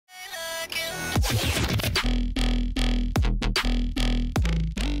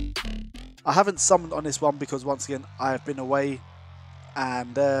I haven't summoned on this one because once again I have been away,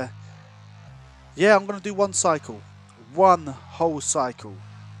 and yeah, I'm going to do one cycle, one whole cycle.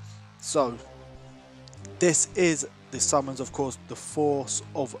 So this is the summons, of course, the Force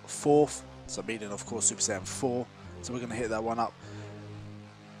of Fourth, so meaning of course Super Saiyan 4, so we're going to hit that one up.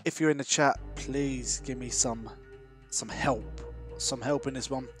 If you're in the chat, please give me some help in this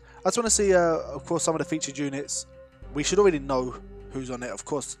one. I just want to see of course some of the featured units. We should already know who's on it, of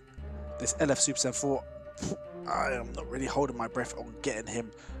course. This LF Super Saiyan 4, I am not really holding my breath on getting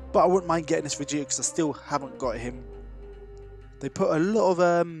him, but I wouldn't mind getting this Vegeta because I still haven't got him. They put a lot of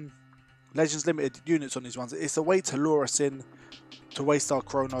Legends Limited units on these ones. It's a way to lure us in, to waste our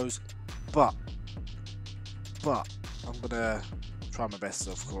chronos, but I'm gonna try my best,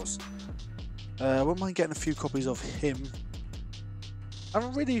 of course. I wouldn't mind getting a few copies of him. I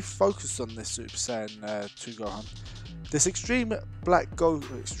haven't really focused on this Super Saiyan 2 Gohan. This Extreme Black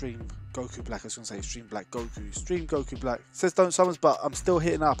Extreme Goku Black, I was going to say Extreme Black Goku. Extreme Goku Black. It says don't summons, but I'm still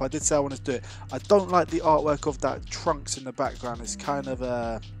hitting up. I did say I wanted to do it. I don't like the artwork of that Trunks in the background. It's kind of,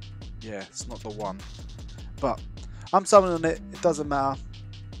 yeah, it's not the one. But I'm summoning on it. It doesn't matter.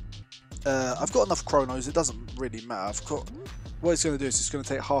 I've got enough chronos. It doesn't really matter. I've got... What it's going to do is it's going to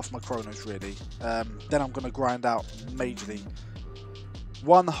take half my chronos, really. Then I'm going to grind out majorly.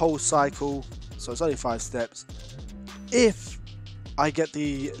 One whole cycle. So it's only 5 steps. If I get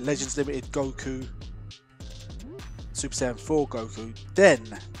the Legends Limited Goku, Super Saiyan 4 Goku, then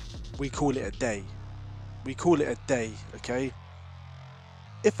we call it a day. We call it a day, okay?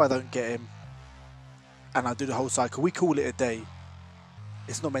 If I don't get him, and I do the whole cycle, we call it a day.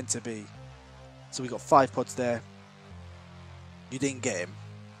 It's not meant to be. So we got 5 pods there. You didn't get him.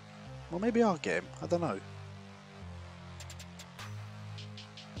 Well, maybe I'll get him. I don't know.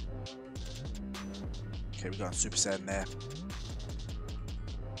 Okay, we got a Super Saiyan there.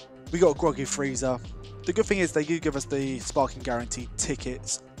 We got a Groggy Frieza. The good thing is they do give us the Sparking Guarantee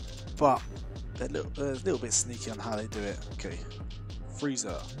tickets, but they're a little bit sneaky on how they do it. Okay,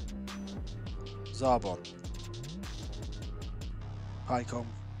 Frieza, Zarbon, Pycom.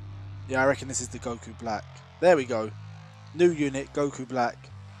 Yeah, I reckon this is the Goku Black. There we go. New unit, Goku Black.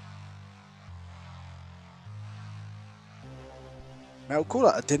 Metal Cooler.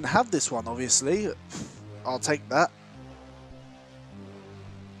 I didn't have this one, obviously. I'll take that.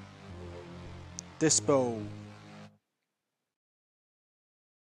 Dispel.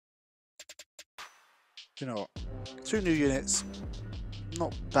 Do you know what? 2 new units.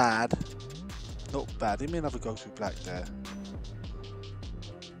 Not bad. Not bad. Give me another Goku Black there.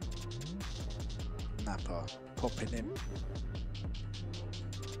 Nappa. Popping him.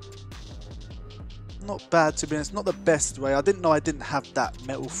 Not bad, to be honest. Not the best way. I didn't know I didn't have that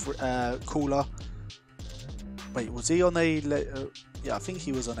metal cooler. Wait, was he on a... yeah, I think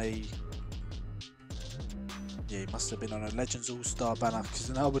he was on a... Yeah, he must have been on a Legends All-Star banner, because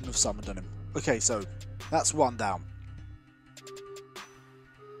then I wouldn't have summoned on him. Okay, so that's 1 down.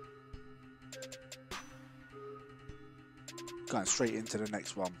 Going straight into the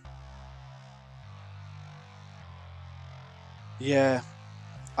next one. Yeah,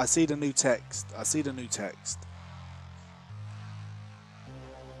 I see the new text. I see the new text.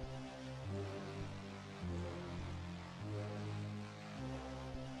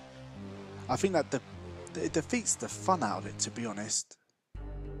 I think that it defeats the fun out of it, to be honest.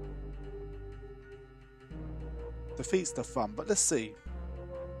 Defeats the fun, but let's see.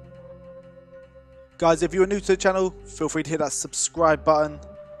 Guys, if you're new to the channel, feel free to hit that subscribe button.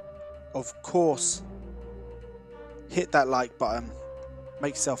 Of course, hit that like button.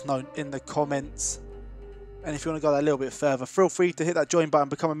 Make yourself known in the comments. And if you want to go that little bit further, feel free to hit that join button,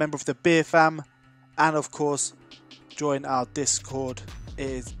 become a member of the Beer Fam. And of course, join our Discord. It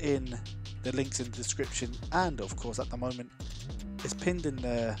is in the links in the description, and of course at the moment it's pinned in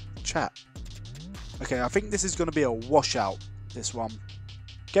the chat. Okay, I think this is going to be a washout, this one.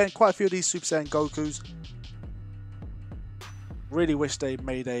 Getting quite a few of these Super Saiyan Gokus. Really wish they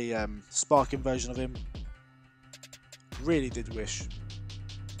made a sparking version of him. Really did wish.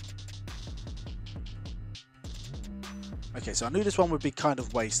 Okay, so I knew this one would be kind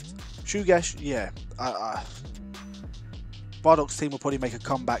of waste. Shugesh, yeah. Bardock's team will probably make a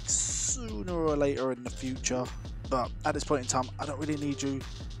comeback sooner or later in the future, but at this point in time, I don't really need you.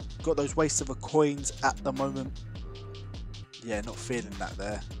 Got those wastes of a coins at the moment. Yeah, not feeling that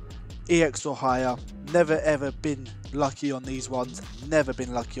there. EX or higher. Never ever been lucky on these ones. Never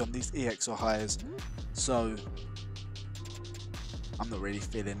been lucky on these EX or highers. So, I'm not really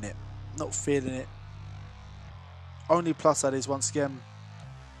feeling it. Not feeling it. Only plus that is, once again,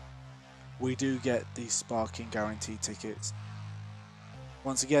 we do get the sparking guarantee tickets.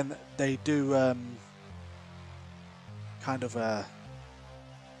 Once again, they do kind of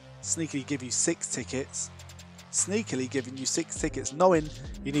sneakily give you 6 tickets. Sneakily giving you 6 tickets, knowing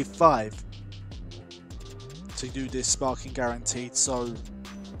you need 5 to do this sparking guaranteed. So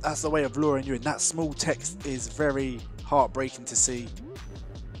that's the way of luring you in. That small text is very heartbreaking to see.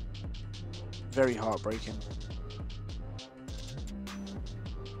 Very heartbreaking.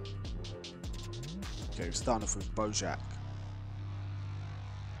 Okay, we're starting off with Bojack.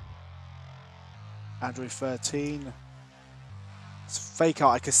 Android 13. It's fake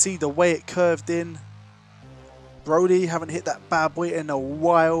out. I can see the way it curved in. Brody, haven't hit that bad boy in a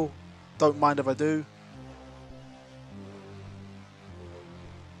while. Don't mind if I do.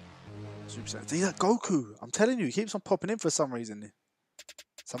 Super Saiyan. See that Goku? I'm telling you, he keeps on popping in for some reason.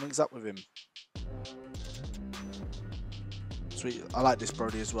 Something's up with him. Sweet. I like this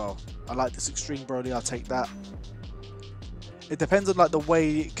Brody as well. I like this extreme Brody. I'll take that. It depends on like the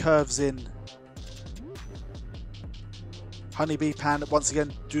way it curves in. Honeybee Pan. Once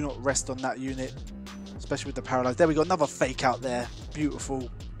again, do not rest on that unit, especially with the paralyzed. There we go. Another fake out there. Beautiful.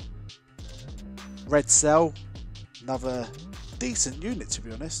 Red Cell. Another decent unit, to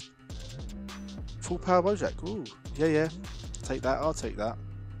be honest. Full power Bojack. Ooh, yeah. Take that. I'll take that.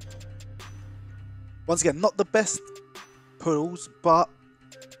 Once again, not the best pulls, but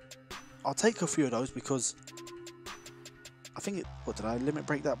I'll take a few of those because I think it. What did I limit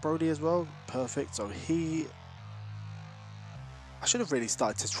break that Brody as well? Perfect. So he. I should have really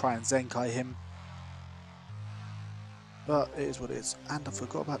started to try and Zenkai him, but it is what it is. And I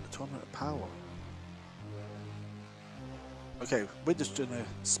forgot about the tournament of power. Okay, we're just gonna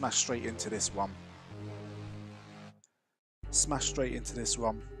smash straight into this one. Smash straight into this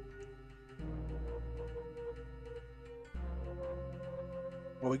one.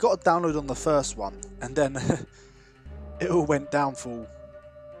 Well, we got a download on the first one, and then it all went downfall.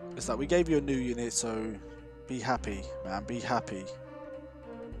 It's like we gave you a new unit, so be happy, man. Be happy.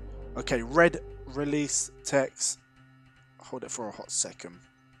 Okay, red release text. Hold it for a hot second.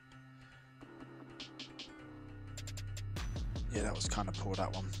 Yeah, that was kind of poor,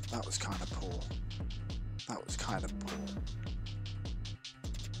 that one. That was kind of poor. That was kind of poor.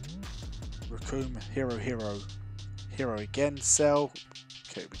 Raccoon, hero. Hero again, Cell.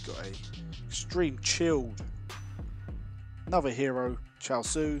 Okay, we've got a extreme chilled. Another hero,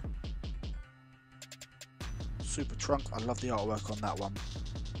 Chaozu. Super Trunk, I love the artwork on that one.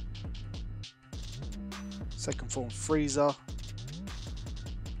 Second form Freezer.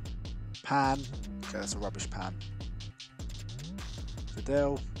 Pan. Okay, that's a rubbish Pan.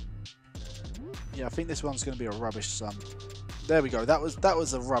 Fidel. Yeah, I think this one's going to be a rubbish Sun. There we go. That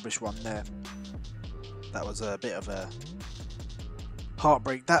was a rubbish one there. That was a bit of a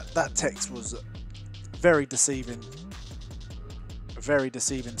heartbreak. That text was very deceiving. Very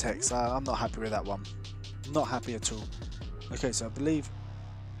deceiving text. I'm not happy with that one. Not happy at all. Okay, so I believe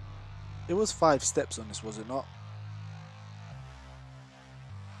it was 5 steps on this, was it not?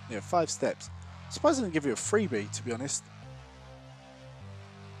 Yeah, 5 steps. I'm surprised I didn't give you a freebie, to be honest.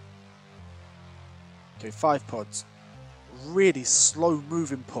 Okay, 5 pods. Really slow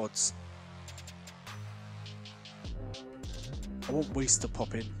moving pods. I want Waste to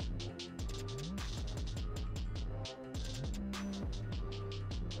pop in.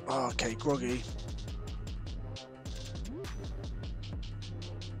 Oh, okay, Groggy.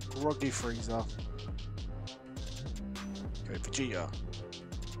 Groggy Freezer. Okay, Vegeta.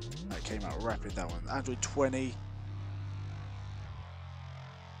 That came out rapid, that one. Android 20.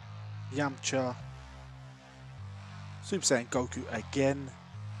 Yamcha. Super Saiyan Goku again.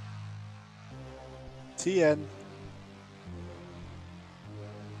 TN.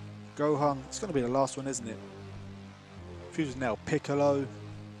 Gohan. It's going to be the last one, isn't it? Fusion Nail Piccolo.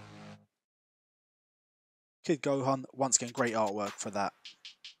 Kid Gohan. Once again, great artwork for that.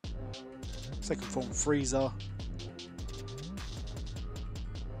 Second form Frieza.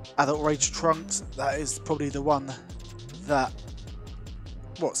 Adult Rage Trunks. That is probably the one that...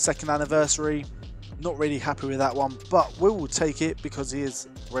 What, 2nd anniversary? Not really happy with that one, but we will take it because he is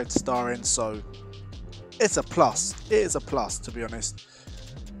red starring, so it's a plus. It is a plus, to be honest.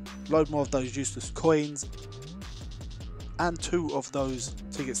 Load more of those useless coins and 2 of those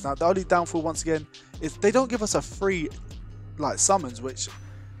tickets. Now, the only downfall once again is they don't give us a free like summons, which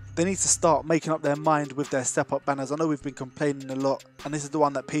they need to start making up their mind with their step up banners. I know we've been complaining a lot, and this is the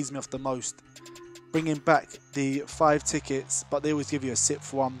one that pees me off the most. Bringing back the 5 tickets, but they always give you a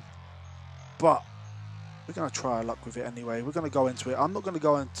 6th one. But we're going to try our luck with it anyway. We're going to go into it. I'm not going to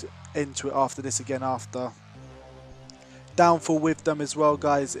go into it after this again after. Downfall with them as well,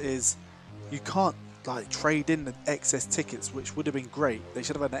 guys, is you can't like trade in the excess tickets, which would have been great. They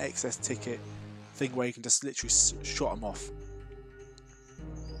should have had an excess ticket thing where you can just literally shot them off.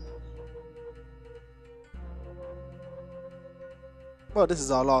 Well, this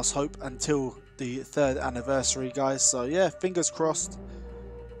is our last hope until the 3rd anniversary, guys. So yeah, fingers crossed.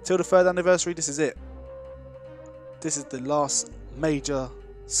 Till the 3rd anniversary, this is it. This is the last major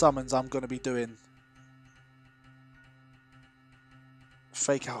summons I'm going to be doing.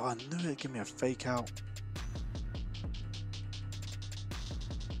 Fake out. I knew it'd give me a fake out.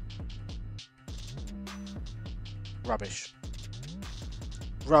 Rubbish.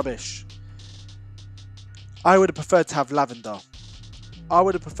 Rubbish. I would have preferred to have Lavender. I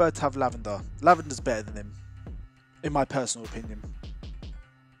would have preferred to have Lavender. Lavender's better than him, in my personal opinion.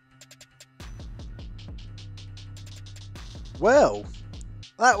 Well,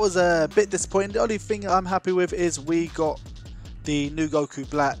 that was a bit disappointing. The only thing I'm happy with is we got the new Goku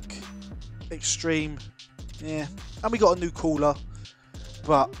Black Extreme. Yeah, and we got a new cooler.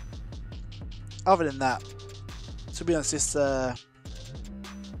 But other than that, to be honest, it's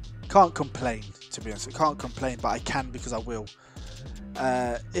can't complain. To be honest, I can't complain, but I can because I will.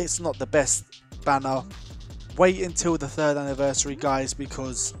 It's not the best banner. Wait until the 3rd anniversary, guys,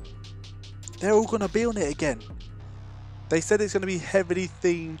 because they're all going to be on it again. They said it's going to be heavily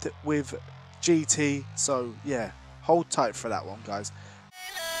themed with GT, so yeah, hold tight for that one, guys.